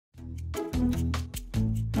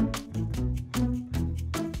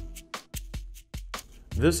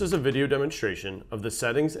This is a video demonstration of the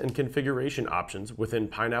settings and configuration options within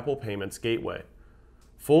Pineapple Payments Gateway.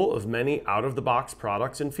 Full of many out-of-the-box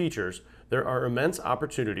products and features, there are immense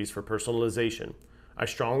opportunities for personalization. I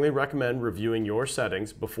strongly recommend reviewing your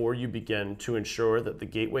settings before you begin to ensure that the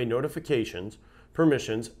gateway notifications,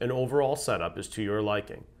 permissions, and overall setup is to your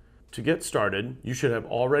liking. To get started, you should have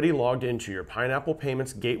already logged into your Pineapple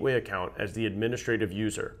Payments Gateway account as the administrative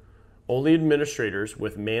user. Only administrators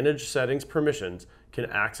with managed settings permissions can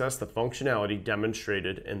access the functionality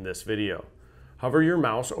demonstrated in this video. Hover your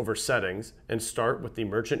mouse over Settings and start with the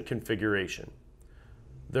Merchant Configuration.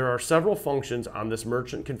 There are several functions on this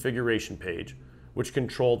Merchant Configuration page which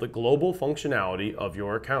control the global functionality of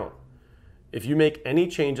your account. If you make any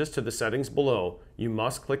changes to the settings below, you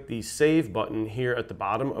must click the Save button here at the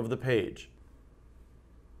bottom of the page.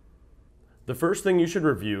 The first thing you should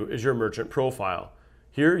review is your merchant profile.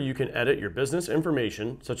 Here you can edit your business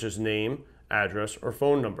information such as name, address, or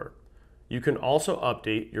phone number. You can also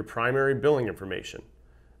update your primary billing information.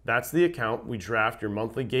 That's the account we draft your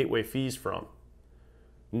monthly gateway fees from.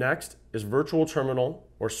 Next is virtual terminal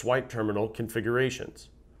or swipe terminal configurations.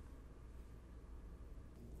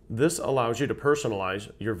 This allows you to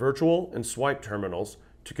personalize your virtual and swipe terminals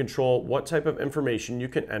to control what type of information you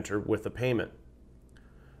can enter with a payment.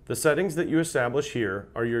 The settings that you establish here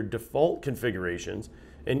are your default configurations,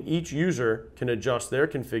 and each user can adjust their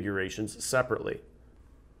configurations separately.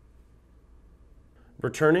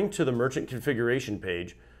 Returning to the Merchant Configuration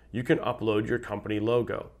page, you can upload your company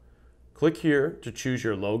logo. Click here to choose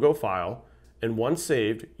your logo file, and once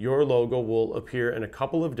saved, your logo will appear in a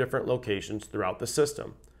couple of different locations throughout the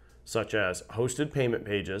system, such as hosted payment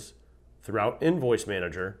pages, throughout Invoice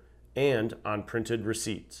Manager, and on printed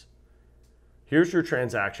receipts. Here's your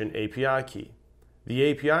transaction API key. The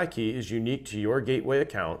API key is unique to your gateway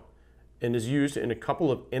account and is used in a couple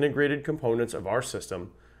of integrated components of our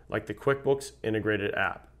system, like the QuickBooks integrated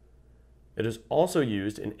app. It is also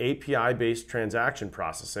used in API-based transaction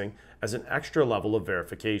processing as an extra level of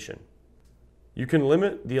verification. You can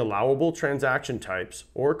limit the allowable transaction types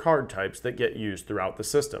or card types that get used throughout the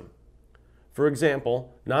system. For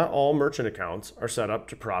example, not all merchant accounts are set up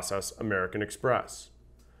to process American Express.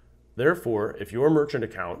 Therefore, if your merchant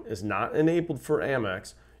account is not enabled for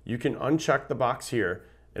Amex, you can uncheck the box here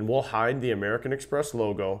and we'll hide the American Express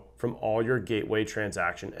logo from all your gateway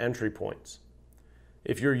transaction entry points.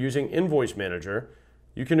 If you're using Invoice Manager,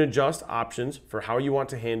 you can adjust options for how you want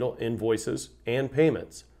to handle invoices and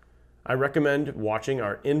payments. I recommend watching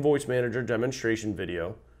our Invoice Manager demonstration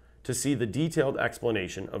video to see the detailed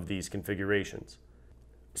explanation of these configurations.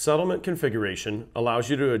 Settlement configuration allows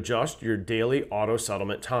you to adjust your daily auto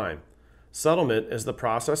settlement time. Settlement is the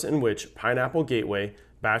process in which Pineapple Gateway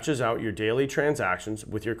batches out your daily transactions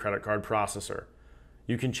with your credit card processor.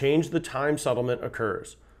 You can change the time settlement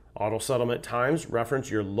occurs. Auto settlement times reference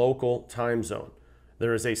your local time zone.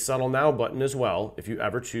 There is a Settle Now button as well if you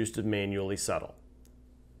ever choose to manually settle.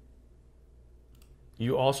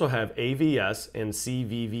 You also have AVS and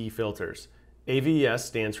CVV filters. AVS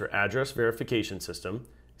stands for Address Verification System.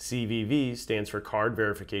 CVV stands for Card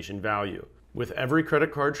Verification Value. With every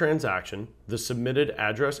credit card transaction, the submitted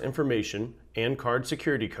address information and card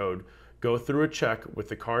security code go through a check with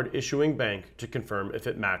the card issuing bank to confirm if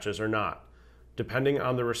it matches or not. Depending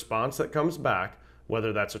on the response that comes back,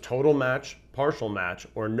 whether that's a total match, partial match,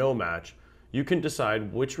 or no match, you can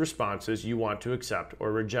decide which responses you want to accept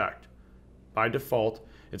or reject. By default,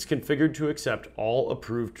 it's configured to accept all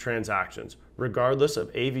approved transactions, regardless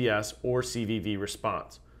of AVS or CVV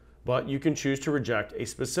response. But you can choose to reject a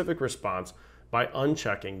specific response by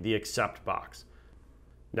unchecking the Accept box.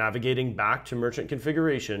 Navigating back to Merchant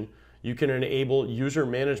Configuration, you can enable user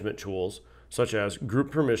management tools such as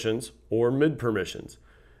group permissions or mid permissions.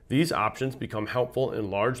 These options become helpful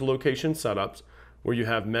in large location setups where you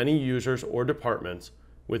have many users or departments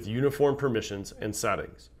with uniform permissions and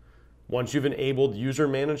settings. Once you've enabled user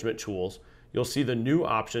management tools, you'll see the new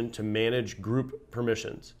option to manage group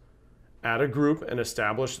permissions. Add a group and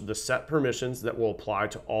establish the set permissions that will apply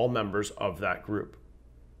to all members of that group.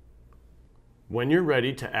 When you're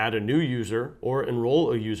ready to add a new user or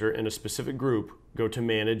enroll a user in a specific group, go to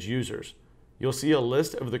Manage Users. You'll see a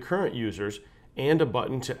list of the current users and a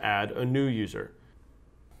button to add a new user.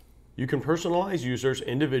 You can personalize users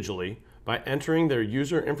individually by entering their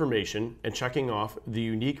user information and checking off the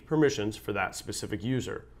unique permissions for that specific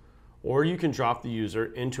user. Or you can drop the user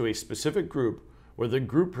into a specific group where the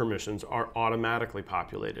group permissions are automatically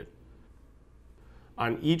populated.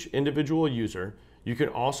 On each individual user, you can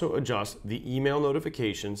also adjust the email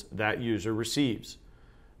notifications that user receives.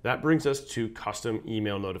 That brings us to custom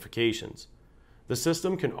email notifications. The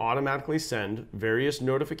system can automatically send various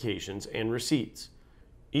notifications and receipts.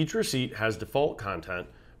 Each receipt has default content,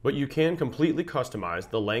 but you can completely customize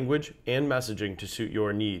the language and messaging to suit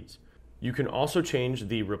your needs. You can also change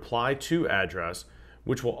the reply to address,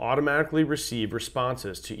 which will automatically receive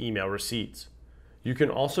responses to email receipts. You can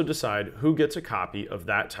also decide who gets a copy of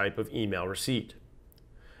that type of email receipt.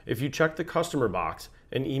 If you check the customer box,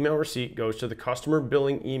 an email receipt goes to the customer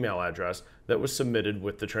billing email address that was submitted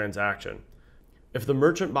with the transaction. If the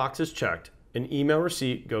merchant box is checked, an email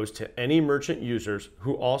receipt goes to any merchant users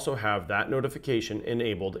who also have that notification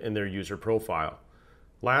enabled in their user profile.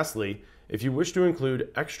 Lastly, if you wish to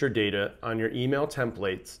include extra data on your email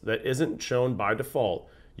templates that isn't shown by default,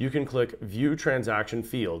 you can click View Transaction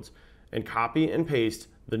Fields and copy and paste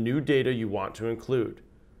the new data you want to include.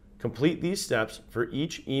 Complete these steps for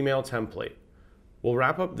each email template. We'll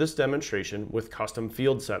wrap up this demonstration with custom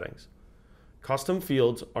field settings. Custom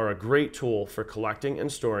fields are a great tool for collecting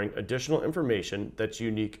and storing additional information that's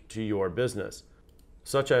unique to your business,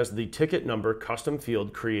 such as the ticket number custom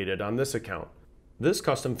field created on this account. This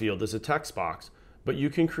custom field is a text box, but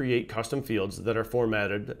you can create custom fields that are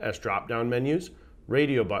formatted as drop-down menus,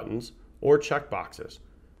 radio buttons, or checkboxes.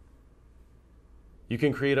 You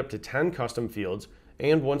can create up to 10 custom fields,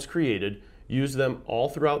 and once created, use them all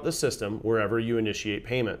throughout the system wherever you initiate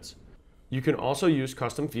payments. You can also use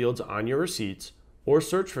custom fields on your receipts or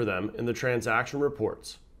search for them in the transaction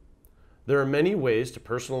reports. There are many ways to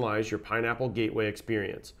personalize your Pineapple Gateway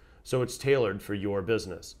experience, so it's tailored for your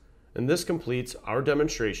business. And this completes our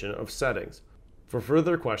demonstration of settings. For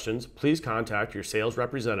further questions, please contact your sales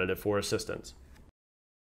representative for assistance.